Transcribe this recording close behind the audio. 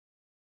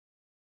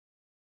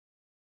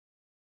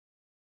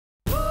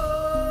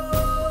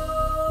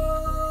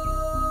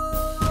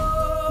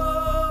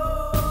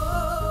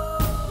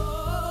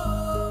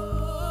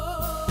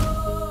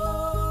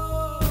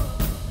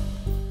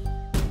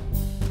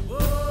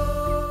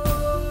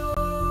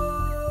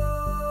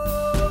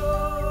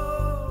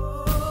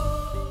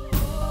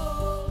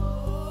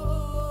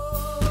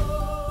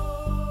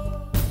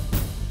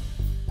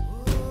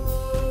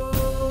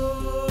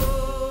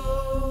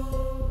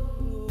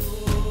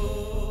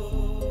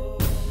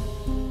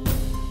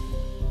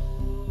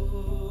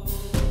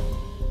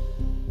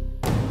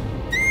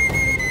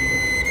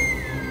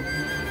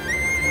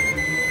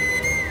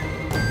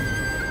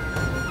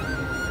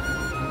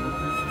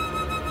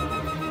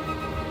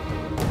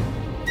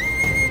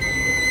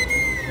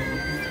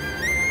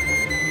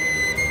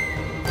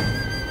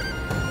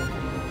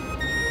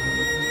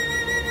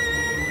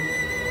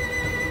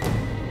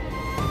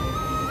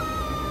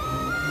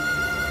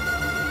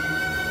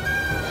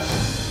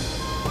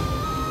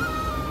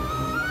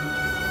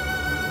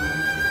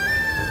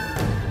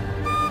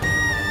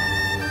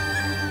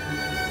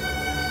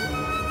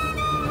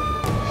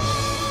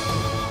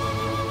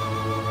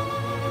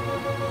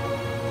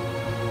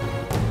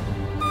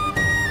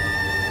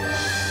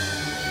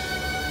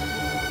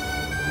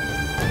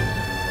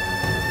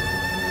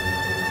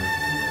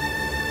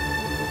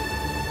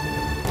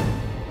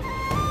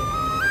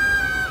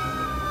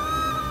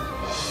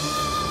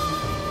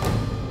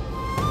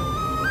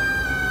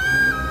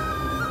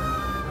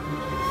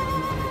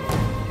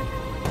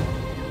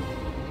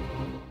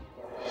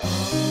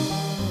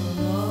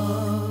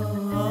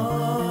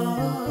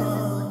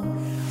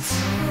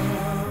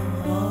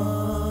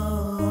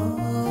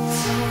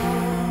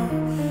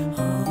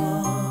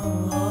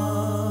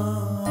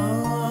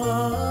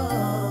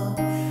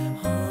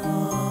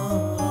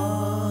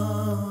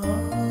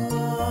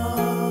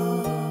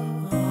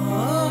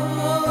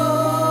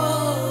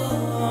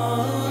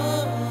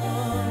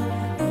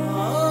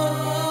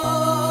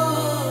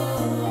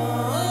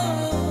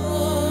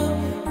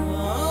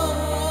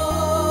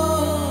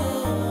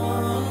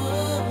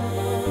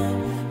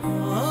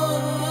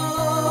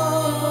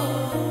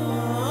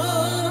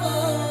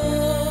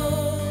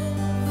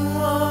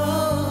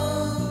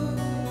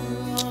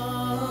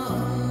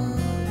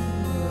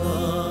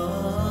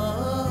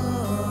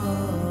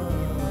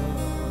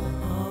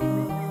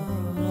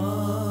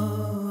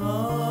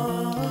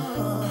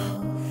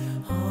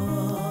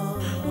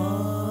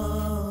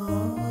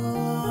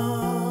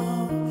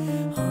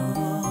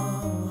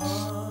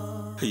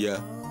ஐயா,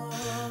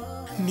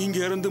 நீங்க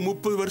இறந்து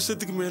 30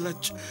 வருஷத்துக்கு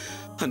மேலாச்சு.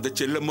 அந்த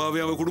செல்லம்மாவே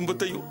அவ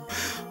குடும்பத்தையும்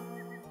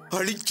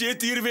அழிச்சே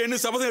தீர்வேன்னு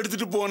சபதம்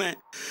எடுத்துட்டு போனேன்.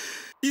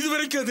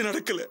 இதுவரைக்கும் அது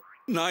நடக்கல.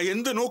 நான்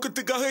எந்த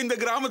நோக்கத்துக்காக இந்த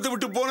கிராமத்தை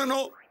விட்டு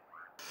போனனோ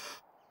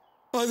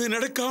அது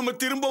நடக்காம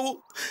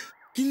திரும்பவும்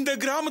இந்த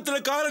கிராமத்துல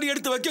காலடி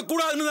எடுத்து வைக்க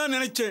கூடாதுன்னு தான்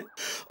நினைச்சேன்.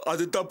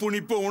 அது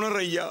தப்புன்னு இப்ப உணர்ற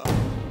ஐயா.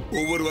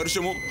 ஒவ்வொரு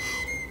வருஷமும்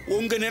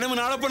உங்க நினைவு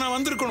நாளப்ப நான்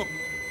வந்திருக்கணும்.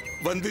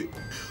 வந்து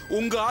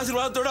உங்க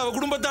ஆசீர்வாதத்தோட அவ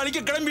குடும்பத்தை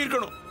அழிக்க கிளம்பி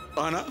இருக்கணும்.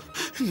 ஆனா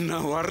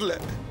நான் வரல.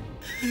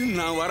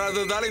 நான்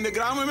வராததால இந்த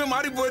கிராமமே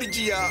மாறி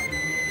போயிருச்சியா.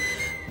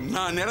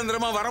 நான்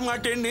நிரந்தரமா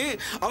வரமாட்டேன்னு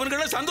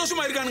அவனுக்கெல்லாம்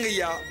சந்தோஷமா இருக்கானுங்க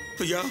ஐயா.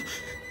 ஐயா,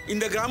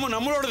 இந்த கிராமம்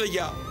நம்மளோடது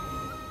ஐயா.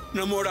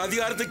 நம்மளோட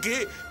அதிகாரத்துக்கு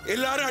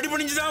எல்லாரும்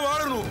அடிபணிஞ்சுதான்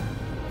வாழணும்.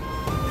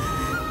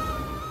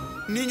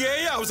 நீங்க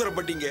ஏன்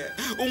அவசரப்பட்டீங்க?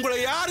 உங்களை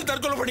யாரு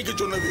தற்கொலை பண்ணிக்க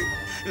சொன்னது?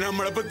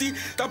 நம்மளை பத்தி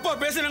தப்பா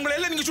பேசுறவங்களை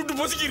எல்லாம் நீங்க சுட்டு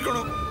பொசுக்கி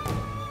இருக்கணும்.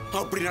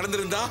 அப்படி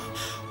நடந்திருந்தா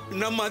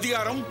நம்ம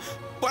அதிகாரம்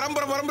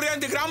பரம்பரையா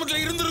இந்த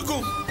கிராமத்துல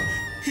இருந்திருக்கும்.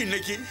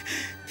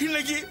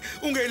 இன்னைக்கு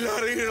உங்க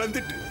எல்லாரையும்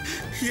இழந்துட்டு,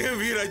 என்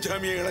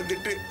வீராசாமியை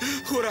இழந்துட்டு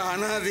ஒரு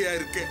அனாதையா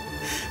இருக்கேன்.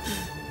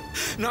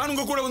 நான்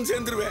உங்க கூட வந்து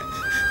சேர்ந்துருவேன்.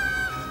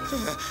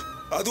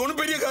 அது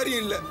ஒண்ணும் பெரிய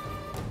காரியம் இல்லை.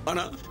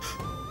 ஆனா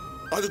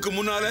அதுக்கு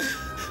முன்னால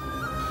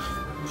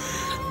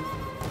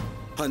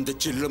அந்த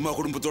செல்லம்மா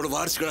குடும்பத்தோட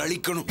வாரிசுகளை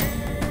அழிக்கணும்.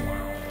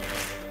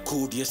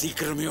 கூடிய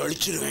சீக்கிரமே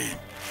அழிச்சிருவேன்.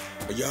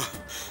 ஐயா,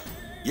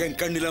 என்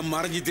கண்ணில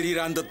மறைஞ்சு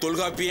தெரியுற அந்த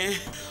தொல்காப்பியன்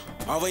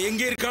அவ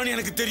எங்க இருக்கான்னு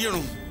எனக்கு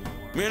தெரியணும்.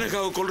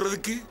 மேனகாவை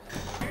கொல்றதுக்கு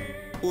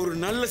ஒரு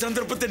நல்ல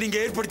சந்தர்ப்பத்தை நீங்க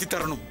ஏற்படுத்தி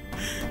தரணும்.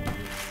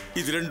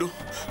 இது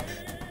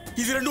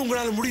ரெண்டும்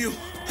உங்களால முடியும்.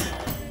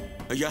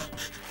 ஐயா,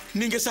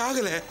 நீங்க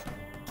சாகல.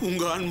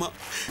 உங்க ஆன்மா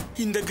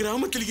இந்த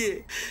கிராமத்திலேயே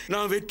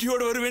நான்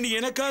வெற்றியோட வருவேன்னு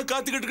எனக்காக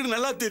காத்துக்கிட்டு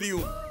நல்லா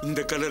தெரியும்.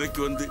 இந்த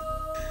கல்லறைக்கு வந்து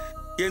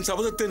என்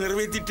சபதத்தை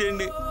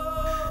நிறைவேற்றிட்டேன்னு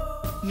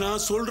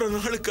நான் சொல்ற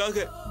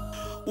நாளுக்காக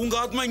உங்க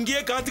ஆத்மா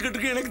இங்கேயே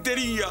காத்துக்கிட்டு எனக்கு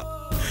தெரியும்.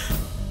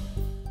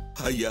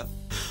 ஐயா,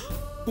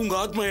 உங்க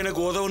ஆத்மா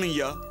எனக்கு உதவணும்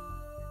ஐயா.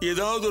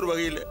 ஏதாவது ஒரு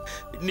வகையில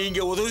நீங்க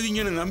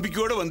உதவுவீங்கன்னு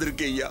நம்பிக்கையோட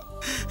வந்திருக்கேன் ஐயா.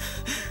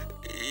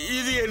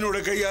 இது என்னோட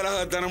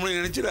கையாலாகத்தனம்னு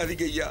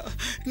நினைச்சிடாதீங்க ஐயா.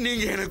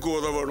 நீங்க எனக்கு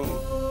உதவணும்.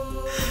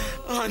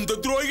 அந்த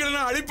துரோகிகளை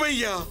நான் அழிப்பேன்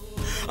ஐயா.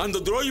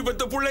 அந்த துரோகி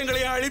பெத்த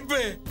பிள்ளைங்களையும்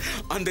அழிப்பேன்.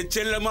 அந்த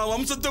செல்லம்மா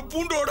வம்சத்தை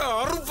பூண்டோட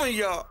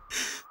அறுப்பையா.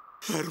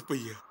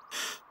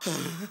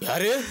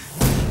 யாரு?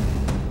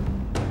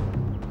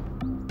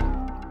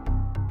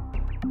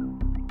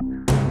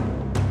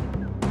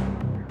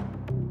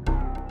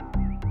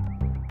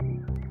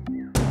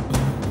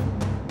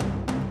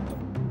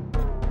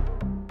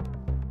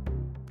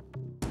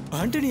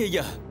 ஆண்டனி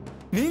ஐயா,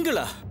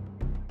 நீங்களா?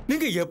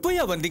 நீங்க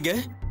எப்பயா வந்தீங்க?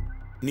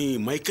 நீ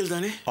மைக்கேல்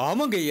தானே?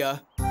 ஆமாங்க ஐயா.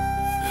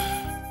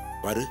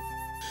 பாரு,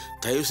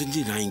 தயவு செஞ்சு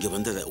நான் இங்க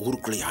வந்ததை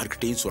ஊருக்குள்ள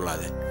யார்கிட்டையும்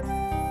சொல்லாத.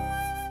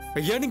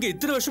 ஐயா, நீங்க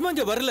இத்தனை வருஷமா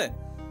இங்க வரல.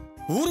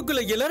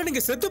 ஊருக்குள்ள எல்லாரும்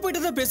நீங்க செத்து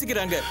போயிட்டு தான்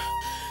பேசிக்கிறாங்க.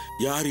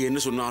 யாரு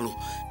என்ன சொன்னாலும்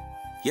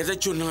எதை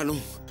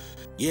சொன்னாலும்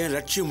என்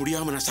லட்சியம்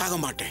முடியாம நான் சாக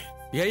மாட்டேன்.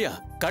 ஏயா,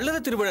 கல்லறை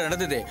திருவிழா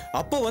நடந்ததே,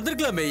 அப்போ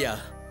வந்திருக்கலாமே ஐயா.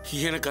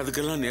 எனக்கு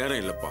அதுக்கெல்லாம்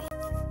நேரம் இல்லப்பா.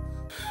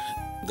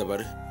 இந்த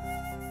பாரு,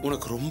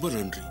 உனக்கு ரொம்ப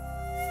நன்றி.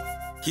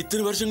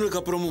 இத்தனை வருஷங்களுக்கு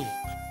அப்புறமும்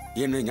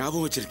என்ன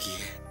ஞாபகம்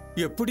வச்சிருக்கீங்க.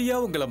 எப்படியா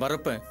உங்களை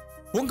மறப்பேன்?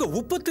 உங்க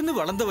உப்பத்துன்னு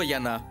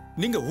வளர்ந்தவையானா.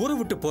 நீங்க ஊரை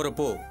விட்டு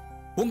போறப்போ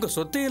உங்க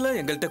சொத்தையெல்லாம்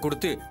எங்கள்கிட்ட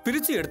கொடுத்து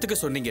பிரிச்சு எடுத்துக்க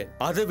சொன்னீங்க.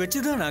 அதை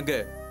வச்சுதான் நாங்க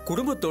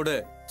குடும்பத்தோட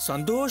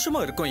சந்தோஷமா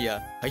இருக்கோம் ஐயா.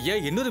 ஐயா,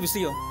 இன்னொரு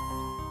விஷயம்.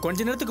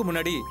 கொஞ்ச நேரத்துக்கு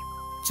முன்னாடி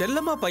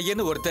செல்லம்மா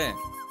பையன்னு ஒருத்தன்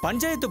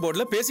பஞ்சாயத்து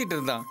போர்டுல பேசிட்டு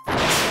இருந்தான்.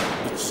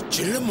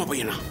 செல்லம்மா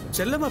பையனா?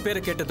 செல்லம்மா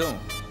பேரை கேட்டதும்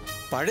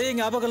பழைய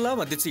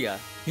ஞாபகம்லாம் வந்துச்சியா.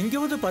 இங்க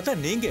வந்து பார்த்தா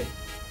நீங்க.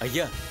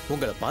 ஐயா,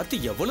 உங்களை பார்த்து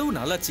எவ்வளவு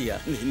நாளாச்சியா.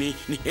 நீ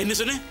என்ன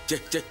சொன்ன?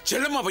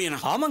 செல்லம்மா பையனா?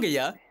 ஆமாங்க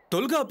ஐயா,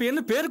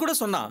 தொல்காப்பியன்னு பேர் கூட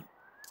சொன்னான்.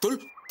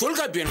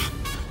 தொல்காப்பியனா?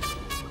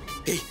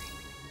 ஏய்,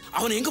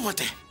 அவன் எங்க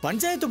பார்த்தேன்?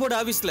 பஞ்சாயத்து போர்டு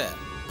ஆபீஸ்ல.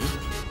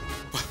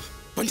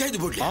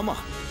 பஞ்சாயத்து போர்டு? ஆமா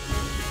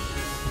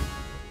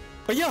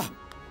ஐயா.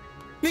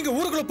 நீங்க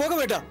ஊருக்குள்ள போக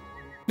வேண்டாம்.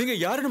 நீங்க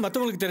யாருன்னு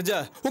மத்தவங்களுக்கு தெரிஞ்சா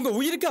உங்க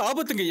உயிருக்கு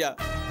ஆபத்துங்க ஐயா.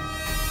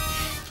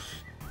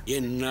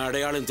 என்ன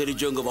அடையாளம்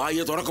தெரிஞ்சவங்க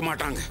வாயை திறக்க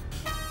மாட்டாங்க.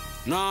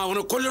 நான்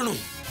அவனை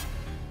கொல்லணும்.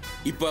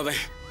 இப்ப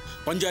அவன்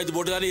பஞ்சாயத்து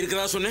போர்டு தானே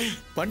இருக்கிறதா சொன்னேன்.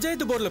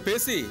 பஞ்சாயத்து போர்டுல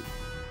பேசி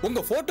உங்க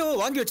போட்டோவை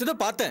வாங்கி வச்சதை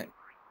பார்த்தேன்.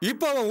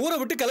 இப்ப அவன் ஊரை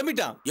விட்டு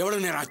கிளம்பிட்டான்.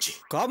 எவ்வளவு நேரம் ஆச்சு?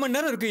 1/4 மணி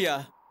நேரம் இருக்குயா.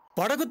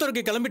 படகு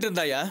துறைக்கு கிளம்பிட்டு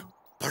இருந்தாயா.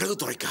 படகு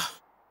துறைக்கா?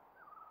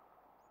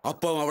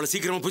 அப்ப அவன் அவளை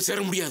சீக்கிரமா போய்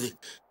சேர முடியாது.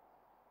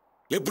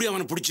 எப்படி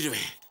அவனை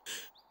பிடிச்சிருவேன்?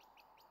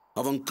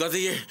 அவன்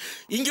கதையை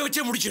இங்க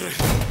வச்சே முடிச்சிருவேன்.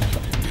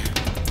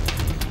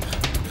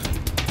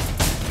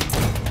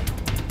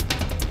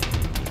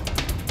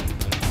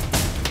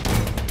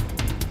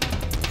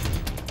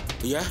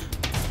 ஐயா,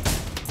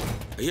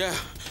 ஐயா,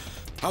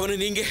 அவனை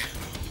நீங்க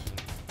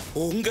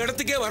உங்க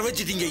இடத்துக்கே வர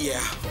வச்சிட்டீங்க ஐயா.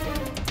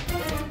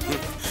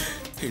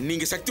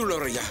 நீங்க சக்தி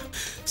உள்ளவர் ஐயா,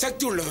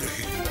 சக்தி உள்ளவர்.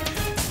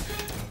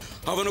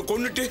 அவனை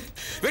கொன்னுட்டு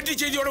வெற்றி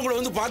செய்தியோட உங்களை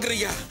வந்து பாக்குறேன்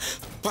ஐயா,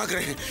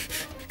 பாக்குறேன்.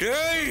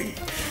 ஏய்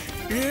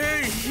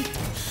ஏய்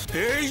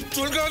ஏய்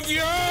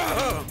தொல்காப்பியா!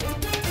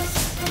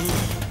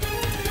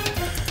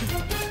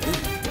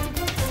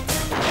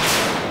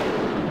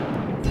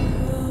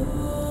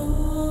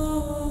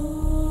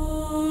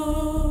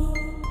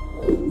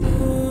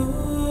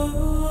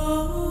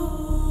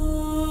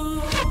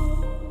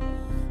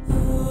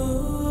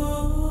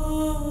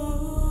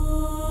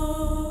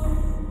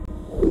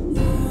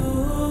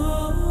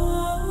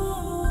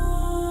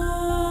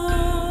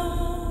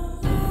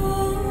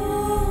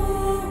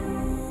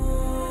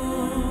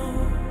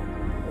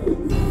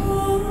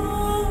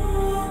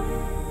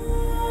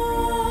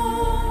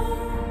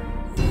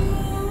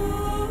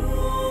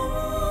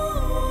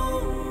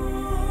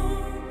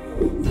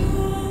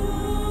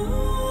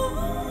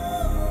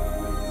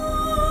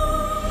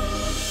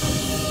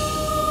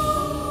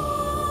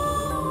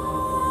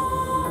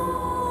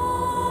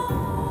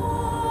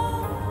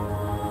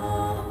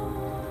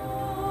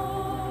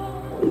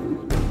 ஹலோ,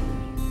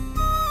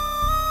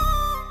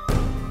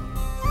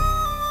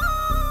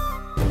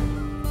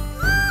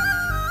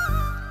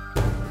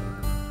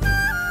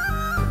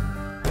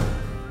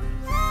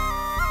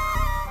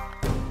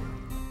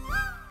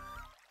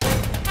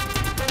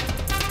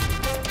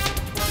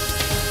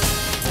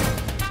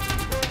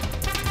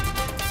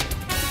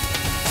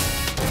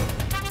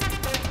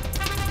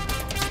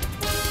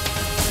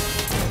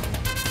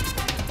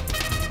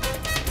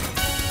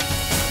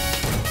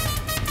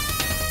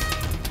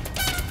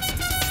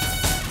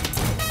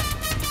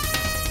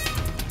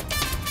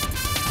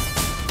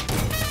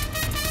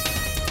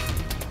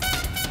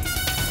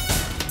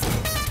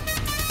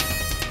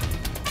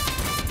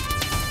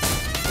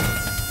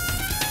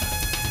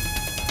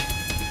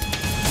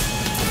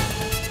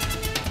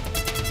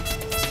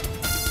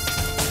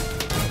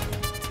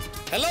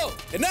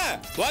 என்ன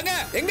வாங்க.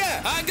 எங்க?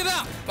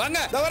 இங்கதான் வாங்க.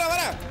 வர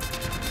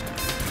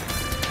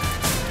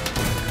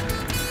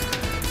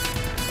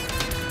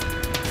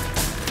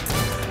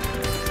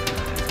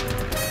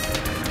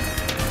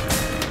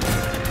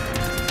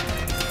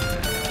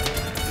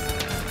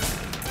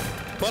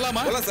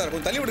போலாமா? போலாம் சார்.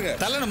 கொஞ்சம் தள்ளி விடுங்க.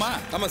 தள்ளணுமா?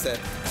 ஆமா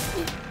சார்.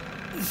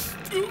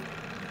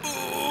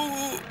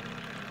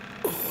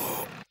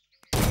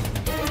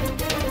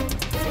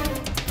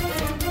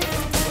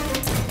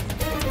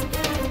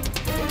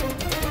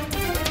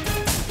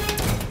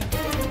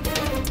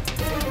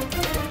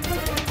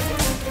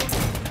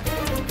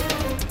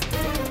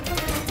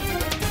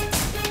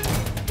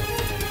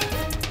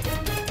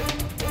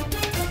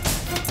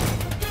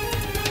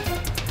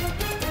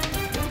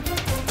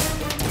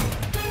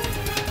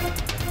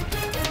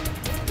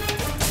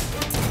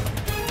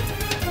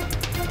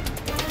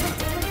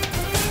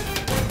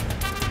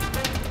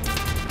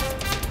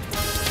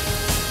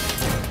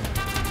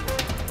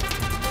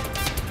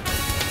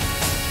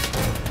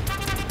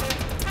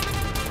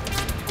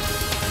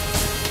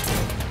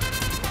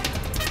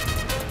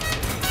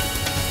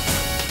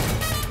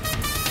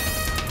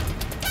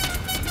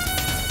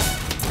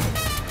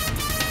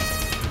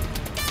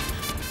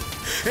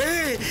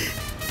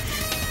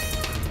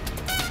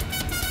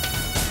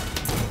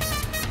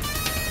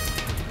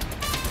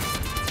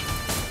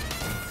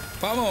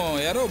 பாவம்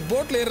யாரோ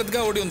போட்ல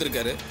ஏறதுக்காக ஓடி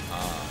வந்திருக்காரு.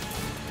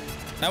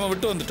 நாம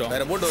விட்டு வந்துட்டோம்.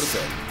 வேற போட் வரும்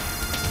சார்.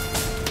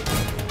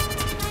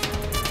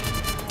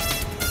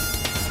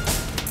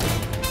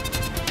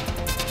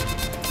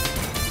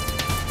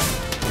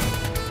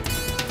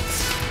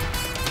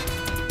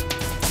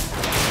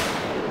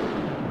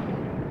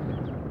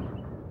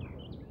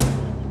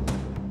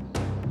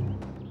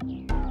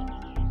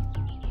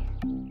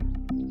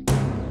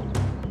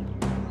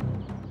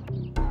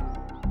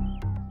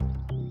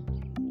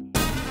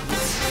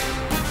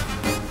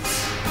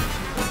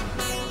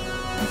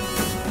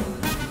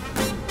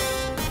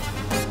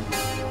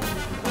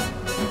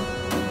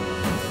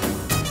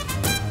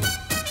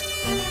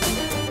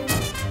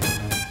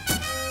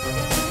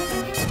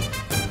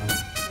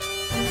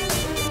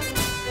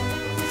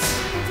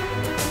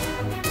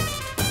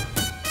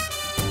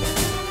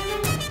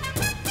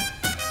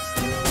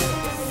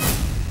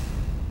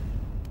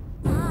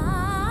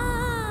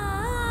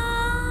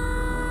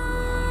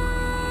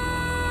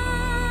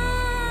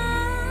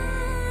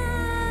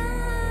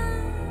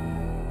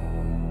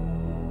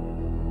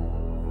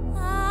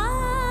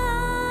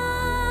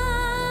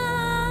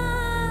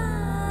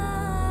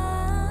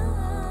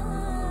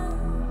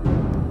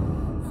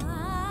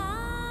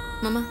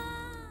 மாமா,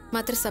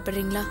 மாத்திரை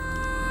சாப்பிடுறீங்களா?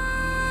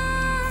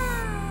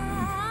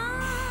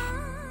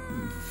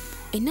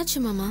 என்னாச்சு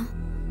மாமா?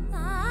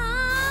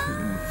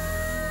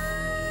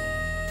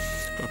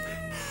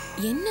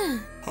 என்ன?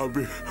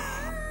 அபி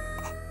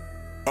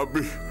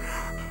அபி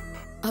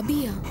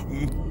அபியா?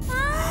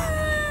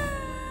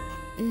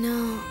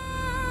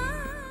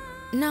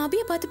 நான்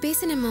அபிய பார்த்து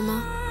பேசினேன் மாமா.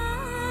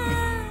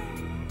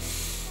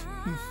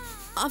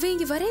 அவ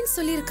இங்க வரேன்னு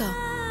சொல்லிருக்கா.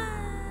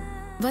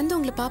 வந்து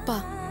உங்களை பாப்பா.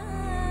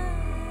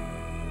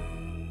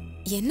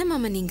 என்ன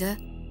மாமா நீங்க?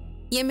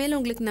 என் மேல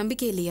உங்களுக்கு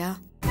நம்பிக்கை இல்லையா?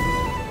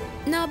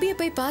 நான் அபிய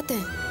போய்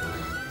பார்த்தேன்.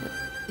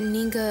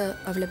 நீங்க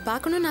அவளை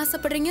பார்க்கணும்னு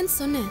ஆசைப்படுறீங்கன்னு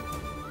சொன்னேன்.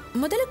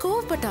 முதல்ல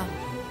கோவப்பட்டா.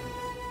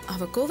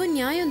 அவ கோவம்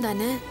நியாயம்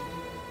தானே.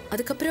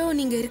 அதுக்கப்புறம்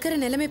நீங்க இருக்கிற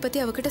நிலைமை பத்தி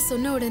அவகிட்ட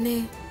சொன்ன உடனே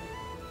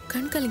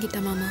கண்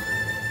கலங்கிட்டா மாமா.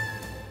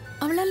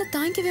 அவளால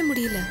தாங்கிக்கவே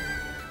முடியல.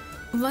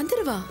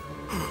 வந்துருவா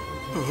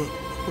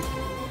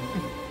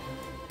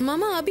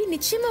மாமா. அபி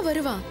நிச்சயமா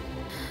வருவா.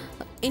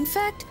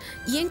 இன்ஃபேக்ட்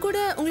என் கூட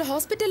உங்களை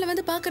ஹாஸ்பிட்டல்ல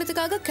வந்து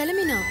பார்க்கறதுக்காக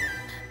கிளம்பினா.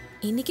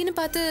 இன்னைக்குன்னு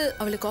பார்த்து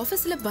அவளுக்கு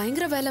ஆஃபீஸ்ல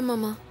பயங்கர வேலை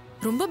மாமா.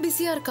 ரொம்ப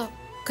பிஸியா இருக்கா.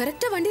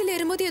 கரெக்டா வண்டியில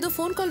ஏறும்போது ஏதோ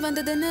ஃபோன் கால்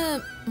வந்ததுன்னு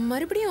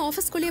மறுபடியும்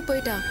ஆஃபீஸ்க்குள்ளேயே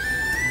போயிட்டா.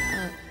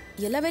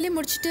 எல்லா வேலையும்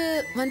முடிச்சுட்டு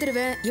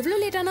வந்துடுவேன், எவ்வளோ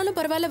லேட் ஆனாலும்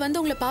பரவாயில்ல,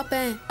 வந்து உங்களை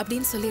பார்ப்பேன்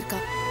அப்படின்னு சொல்லியிருக்கா.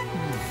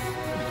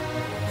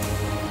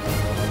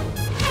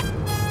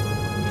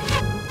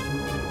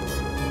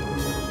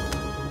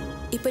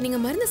 இப்போ நீங்க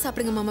மருந்து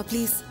சாப்பிடுங்க மாமா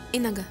ப்ளீஸ்.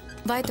 இந்தாங்க,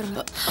 வாய்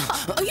திறங்க.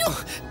 ஐயோ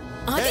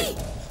ஆதி,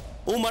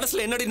 உன்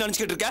மனசுல என்னடி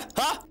நினைச்சிட்டு இருக்க?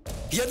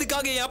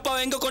 எதுக்காக என் அப்பா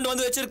எங்க கொண்டு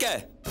வந்து வச்சிருக்க?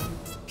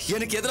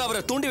 எனக்கு எதிராக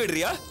அவரை தூண்டி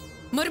விடுறியா?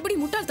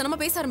 மறுபடியும் முட்டாள்தனமா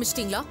பேச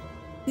ஆரம்பிச்சிட்டீங்களா?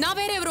 நான்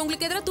வேற இவர்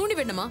உங்களுக்கு எதிராக தூண்டி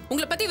விடணுமா?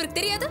 உங்களை பத்தி இவருக்கு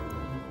தெரியாது?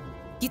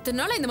 இத்தனை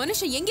நாள் இந்த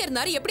மனுஷன் எங்க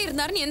இருந்தாரு எப்படி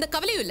இருந்தாருன்னு எந்த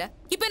கவலையும் இல்ல.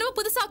 இப்ப என்னவோ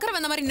புதுசா அக்கறை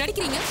வந்த மாதிரி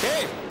நடிக்கிறீங்க.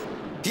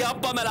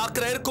 அப்பா மேல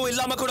அக்கறை இருக்கும்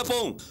இல்லாம கூட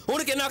போகும்.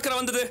 உனக்கு என்ன அக்கறை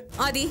வந்தது?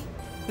 ஆதி,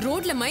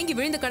 ரோட்ல மயங்கி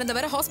விழுந்து கடந்த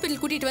வர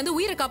ஹாஸ்பிடல் கூட்டிட்டு வந்து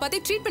உயிரை காப்பாத்தி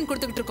ட்ரீட்மெண்ட்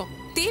கொடுத்துக்கிட்டு இருக்கோம்.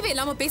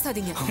 தேவையில்லாம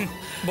பேசாதீங்க.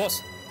 பாஸ்,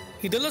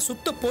 இதெல்லாம்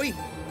சுத்த போய்.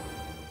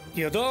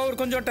 ஏதோ அவர்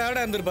கொஞ்சம்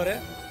டயர்டா இருந்திருப்பாரு.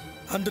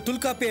 அந்த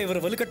துல்காப்பியை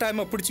இவர்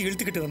வலுக்கட்டாயமா பிடிச்சி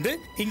இழுத்துக்கிட்டு வந்து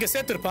இங்க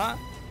சேர்த்திருப்பான்.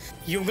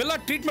 இவங்க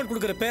எல்லாம் ட்ரீட்மெண்ட்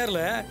கொடுக்குற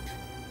பேர்ல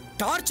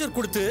டார்ச்சர்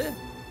கொடுத்து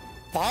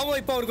பாவம்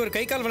இப்ப அவருக்கு ஒரு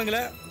கை கால் வழங்கல,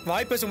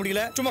 வாய் பேச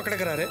முடியல, சும்மா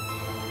கிடக்குறாரு.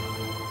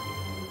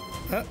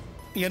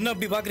 என்ன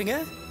அப்படி பாக்குறீங்க?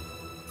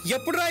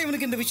 எப்படா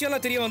இவனுக்கு இந்த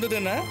விஷயம்லாம் தெரிய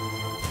வந்ததுன்னா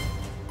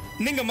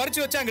நீங்க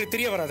மறைச்சு வச்சா எங்களுக்கு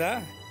தெரிய வராதா?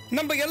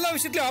 நம்ம எல்லா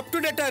விஷயத்திலும் அப் டு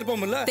டேட்டா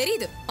இருப்போம்ல.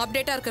 தெரியுது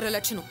அப்டேட்டா இருக்கிற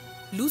லட்சணம்.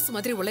 லூஸ்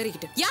மாதிரி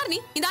உளறிக்கிட்டு. யார் நீ?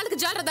 இந்த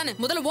ஆளுக்கு ஜாலரா தானே.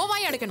 முதல்ல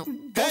ஓவாயை அடைக்கணும்.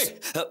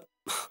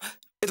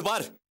 இது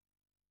பார்,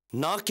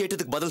 நான்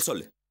கேட்டதுக்கு பதில்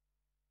சொல்லு.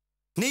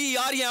 நீ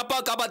யார் என் அப்பா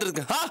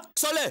காப்பாத்துறதுக்கு?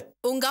 சொல்லு.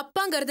 உங்க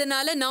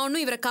அப்பாங்கிறதுனால நான்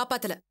ஒன்னும் இவரை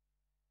காப்பாத்தல.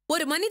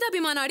 ஒரு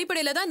மனிதாபிமான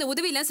அடிப்படையில தான் இந்த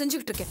உதவி எல்லாம்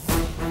செஞ்சுக்கிட்டு இருக்கேன்.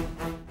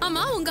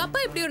 ஆமா, உங்க அப்பா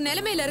இப்படி ஒரு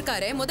நிலைமையில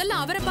இருக்காரு, முதல்ல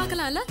அவரை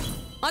பார்க்கலாம்ல.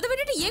 அதை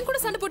விட்டுட்டு ஏன் கூட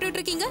சண்டை போட்டுட்டு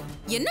இருக்கீங்க?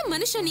 என்ன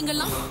மனுஷன்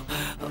நீங்கெல்லாம்?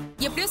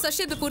 எப்படியோ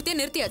சஷ்டியத்தை பூர்த்தியா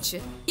நிறுத்தியாச்சு.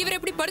 இவர்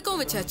எப்படி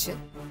படுக்கவும் வச்சாச்சு.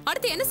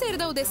 அடுத்து என்ன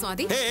செய்யறதா உதேசம்?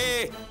 ஆதி,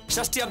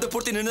 சஷ்டியத்தை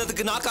பூர்த்தி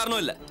நின்னதுக்கு நான்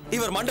காரணம் இல்ல.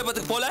 இவர்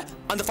மண்டபத்துக்கு போல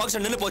அந்த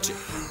ஃபங்க்ஷன் நின்னு போச்சு.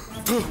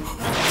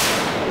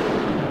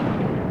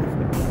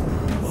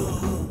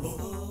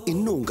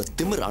 இன்னும் உங்க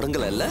திமிர்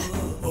அடங்கல இல்ல?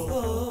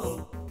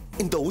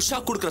 இந்த உஷா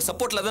கொடுக்கிற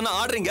சப்போர்ட்ல தானே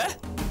ஆடுறீங்க.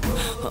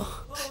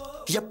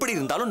 எப்படி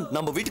இருந்தாலும்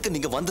நம்ம வீட்டுக்கு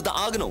நீங்க வந்துதான்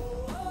ஆகணும்.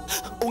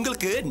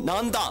 உங்களுக்கு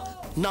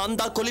நான்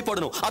தான் கொல்லி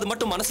போடணும். அது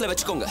மட்டும் மனசுல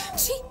வச்சுக்கோங்க.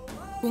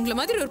 உங்களை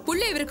மாதிரி ஒரு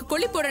புள்ள இவருக்கு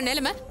கொல்லி போட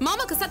நிலைமை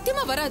மாமாக்கு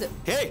சத்தியமா வராது.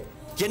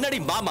 என்னடி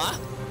மாமா?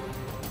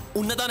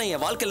 உன்னதானே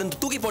என் வாழ்க்கையில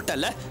இருந்து தூக்கி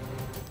போட்டல,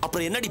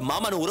 அப்புறம் என்னடி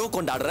மாமான்னு உறவு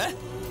கொண்டாடுற?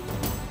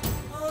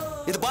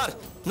 இது பார்,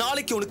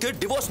 நாளைக்கு உனக்கு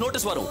டிவோர்ஸ்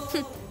நோட்டீஸ் வரும்.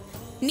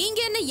 நீங்க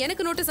என்ன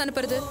எனக்கு நோட்டீஸ்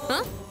அனுப்புறது?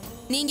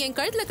 நீங்க என்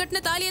கழுத்துல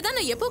கட்டின தாலியை தான்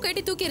நான் எப்போ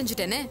கட்டி தூக்கி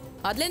எறிஞ்சிட்டேனே.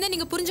 அதுல இருந்தே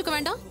நீங்க புரிஞ்சுக்க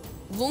வேண்டாம்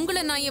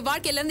உங்களை நான் என்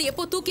வாழ்க்கையில இருந்து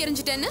எப்போ தூக்கி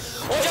எறிஞ்சிட்டேன்னு.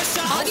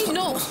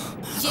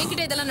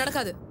 என்கிட்ட இதெல்லாம்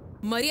நடக்காது.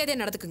 மரியாதையா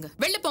நடந்துக்குங்க.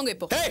 வெளில போங்க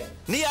இப்போ.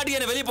 நீ அடி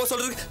என்ன வெளிய போ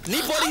சொல்றது? நீ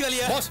போடி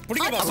வெளிய. பாஸ்,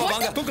 புடிங்க பாஸ்.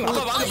 வாங்க.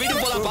 அப்பா வாங்க,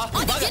 வீட்டுக்கு போலாம்ப்பா.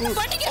 வாங்க. என்ன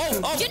பண்ணீங்க?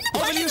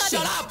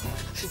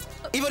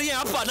 இவர் ஏன்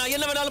அப்பா? நான்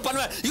என்ன வேணாலும்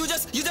பண்ணுவேன். You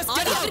just get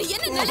out.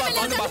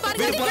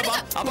 வீட்டுக்கு போலாம்ப்பா.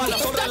 அப்பா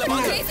நான் சொல்றேன்ல,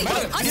 வாங்க.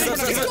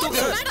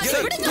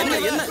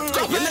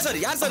 என்ன சார்?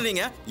 யார் சார்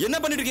நீங்க? என்ன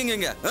பண்ணிட்டு இருக்கீங்க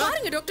இங்க?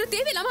 பாருங்க டாக்டர்,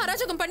 தேவையில்லாம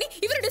அராஜகம் பண்ணி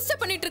இவரை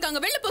டிஸ்டர்ப் பண்ணிட்டு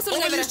இருக்காங்க. வெளில போ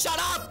சொல்லுங்க.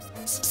 Shut up.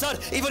 சார்,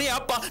 இவர் ஏன்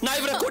அப்பா? நான்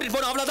இவரை கூட்டிட்டு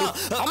போறேன்,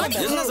 அவ்வளவுதான்.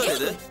 என்ன சார்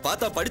இது?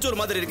 பார்த்தா படிச்ச ஒரு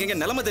மாதிரி இருக்கீங்க,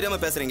 நிலைமை தெரியாம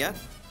பேசுறீங்க.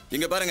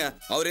 இங்க பாருங்க,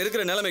 அவர்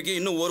இருக்கிற நிலைமைக்கு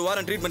இன்னும் ஒரு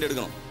வாரம் ட்ரீட்மெண்ட்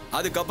எடுக்கணும்.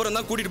 அதுக்கப்புறம்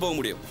தான் கூட்டிட்டு போக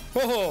முடியும்.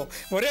 ஓஹோ,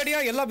 ஒரே அடியா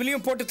எல்லா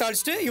பில்லையும் போட்டு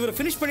தாளிச்சிட்டு இவரை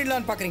ஃபினிஷ்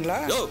பண்ணிடலாம்னு பாக்குறீங்களா?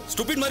 யோ,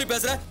 ஸ்டூபிட் மாதிரி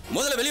பேசுற.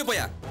 முதல்ல வெளிய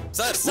போயா.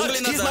 சார், உங்களை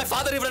நான் my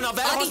father இவரை நான்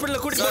வேற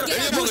ஹாஸ்பிடல்ல கூட்டிட்டு போறேன்.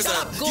 வெளிய போங்க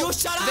sir. You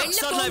shut up.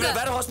 Sir, நான் இவரை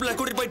வேற ஹாஸ்பிடல்ல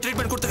கூட்டிட்டு போய்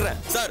ட்ரீட்மெண்ட் கொடுத்துக்கறேன்.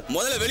 சார்,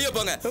 முதல்ல வெளிய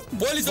போங்க.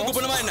 போலீஸ்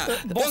கூப்பிடணுமா என்ன?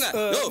 போங்க.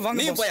 யோ,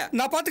 நீ போயா.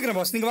 நான் பாத்துக்கறேன்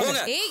பாஸ், நீங்க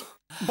வாங்க. ஏய்,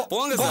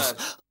 போங்க sir.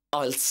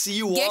 I'll see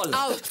you all. Get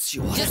out.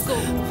 Just go.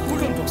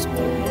 Cool down pass.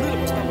 ஒண்ணுல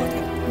பாஸ், நான்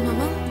பாத்துக்கறேன்.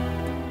 மாமா,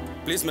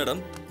 ப்ளீஸ்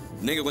மேடம்,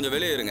 நீங்க கொஞ்சம்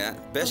வெளியே இருங்க.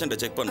 பேஷண்ட்டை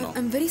செக் பண்ணனும்.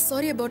 I'm very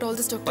sorry about all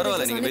this, doctor.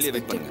 பரவாயில்லை, நீங்க வெளியே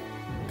வெயிட் பண்ணுங்க.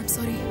 I'm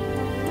sorry.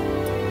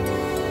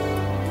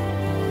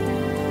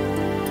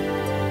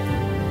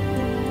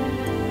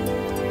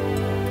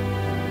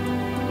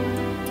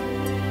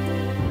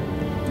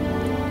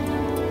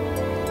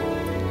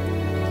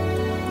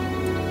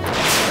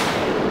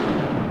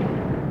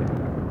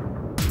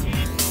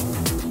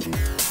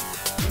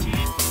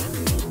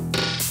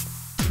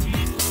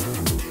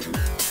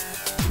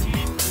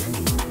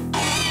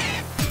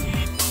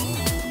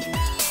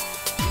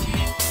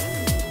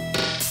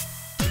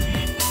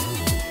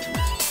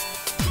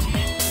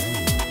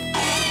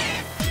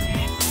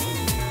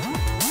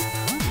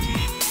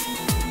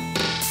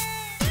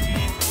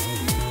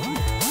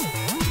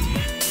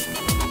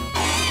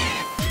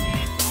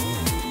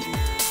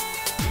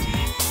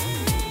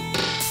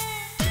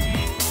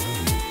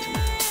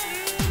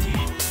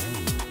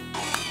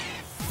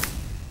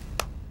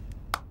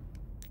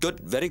 Good,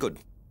 very good.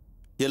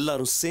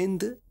 எல்லாரும்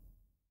சேர்ந்து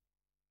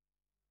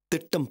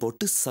திட்டம்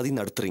போட்டு சதி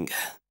நடத்துறீங்க.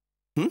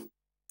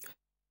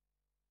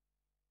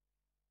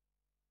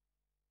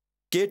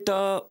 கேட்டா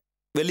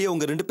வெளியே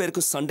உங்க 2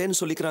 பேருக்கும் சண்டைன்னு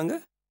சொல்லிக்கிறாங்க.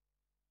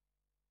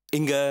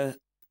 இங்க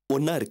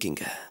ஒன்னா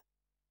இருக்கீங்க.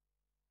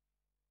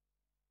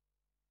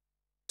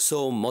 சோ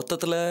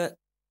மொத்தத்துல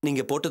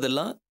நீங்க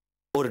போட்டதெல்லாம்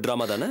ஒரு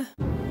டிராமா தானே?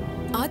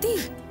 ஆதி,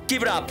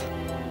 keep it up.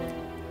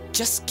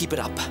 Just keep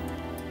it up.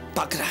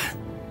 பார்க்கறேன்.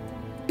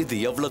 இது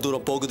எவ்வளவு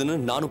தூரம் போகுதுன்னு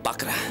நானும்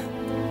பார்க்கறேன்.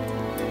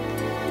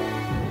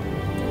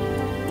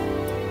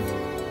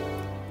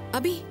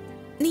 அபி,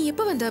 நீ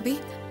எப்ப வந்த அபி?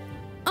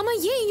 அம்மா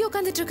ஏன் இங்க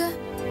உட்கார்ந்துட்டு இருக்க?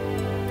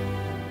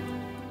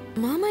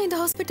 மாமா இந்த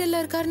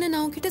ஹாஸ்பிடல்ல இருக்காருன்னு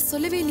நான் உன்கிட்ட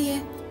சொல்லவே இல்லையே.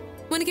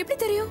 உனக்கு எப்படி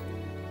தெரியும்?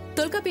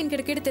 தொல்காப்பியன்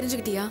கிட்ட கேட்டு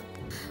தெரிஞ்சுக்கிட்டியா?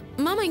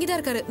 மாமா இங்கதான்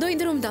இருக்காரு. இதோ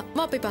இந்த ரூம் தான்.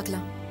 வா போய்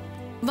பார்க்கலாம்.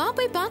 வா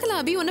போய்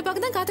பார்க்கலாம் அபி. உன்னை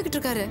பார்க்க தான் காத்துக்கிட்டு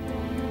இருக்காரு.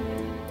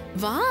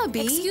 வா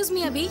அபி. Excuse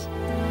me, Abhi.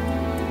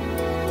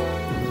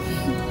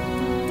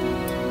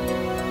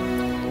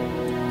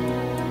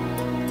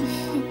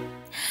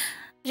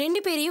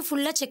 எல்லாத்தையும்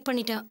ஃபுல்லா செக்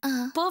பண்ணிட்டேன்.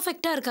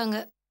 பெர்ஃபெக்ட்டா இருக்காங்க.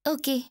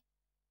 ஓகே.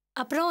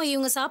 அப்புறம்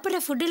இவங்க சாப்பிடுற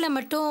ஃபுட்ல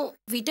மட்டும்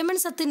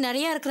விட்டமின் சத்து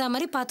நிறைய இருக்கிற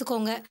மாதிரி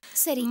பாத்துக்கோங்க.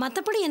 சரி.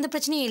 மத்தபடி எந்த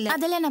பிரச்சனையும் இல்ல.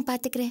 அதெல்லாம் நான்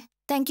பாத்துக்கிறேன்.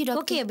 Thank you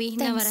doctor. ஓகே அபி,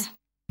 நான் வரேன்.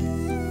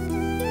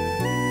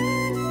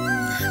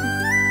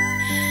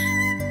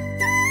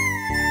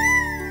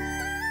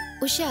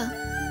 உஷா,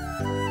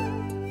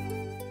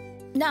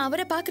 நான்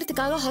அவரை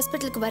பாக்குறதுக்காக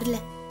ஹாஸ்பிட்டலுக்கு வரல.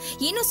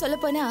 இன்னும் சொல்ல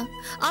போனா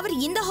அவர்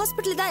இந்த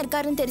ஹாஸ்பிட்டல் தான்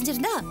இருக்காருன்னு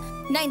தெரிஞ்சிருந்தா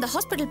நான் இந்த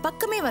ஹாஸ்பிட்டல்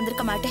பக்கமே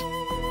வந்திருக்க மாட்டேன்.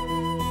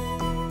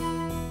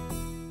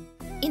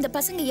 இந்த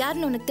பசங்க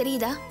யாருன்னு உனக்கு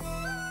தெரியுதா?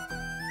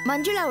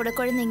 மஞ்சுளாவோட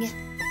குழந்தைங்க.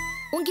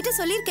 உன்கிட்ட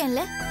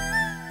சொல்லியிருக்கேன்ல,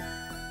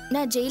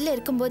 நான் ஜெயில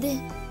இருக்கும்போது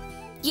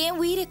என்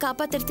உயிரை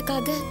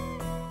காப்பாத்துறதுக்காக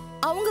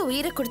அவங்க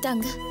உயிரை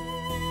கொடுத்தாங்க.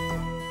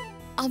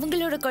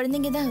 அவங்களோட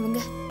குழந்தைங்க தான்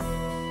இவங்க.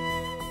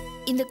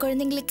 இந்த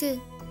குழந்தைங்களுக்கு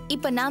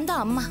இப்ப நான்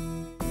தான் அம்மா.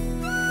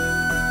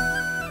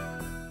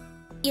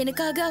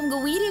 எனக்காக அவங்க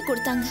உயிரை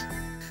கொடுத்தாங்க.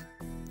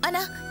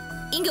 ஆனா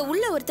இங்க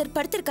உள்ள ஒருத்தர்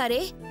படுத்திருக்காரே,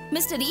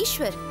 மிஸ்டர்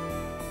ஈஸ்வர்,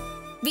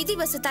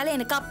 விதிவசத்தால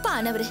எனக்கு அப்பா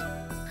ஆனவரு.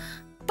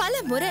 பல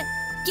முறை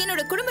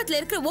என்னோட குடும்பத்துல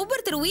இருக்கிற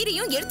ஒவ்வொருத்தர்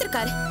உயிரையும்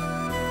எடுத்திருக்காரு.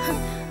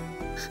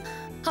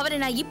 அவரை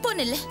நான் இப்போ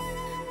இல்ல,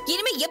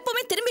 இனிமே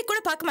எப்பவுமே திரும்பி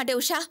கூட பார்க்க மாட்டேன்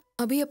உஷா.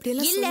 அபி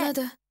அப்படியெல்லாம்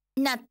சொல்லாத.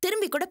 நான்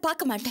திரும்பி கூட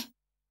பார்க்க மாட்டேன்.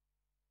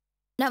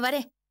 நான்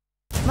வரேன்,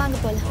 வாங்க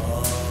போலாம்.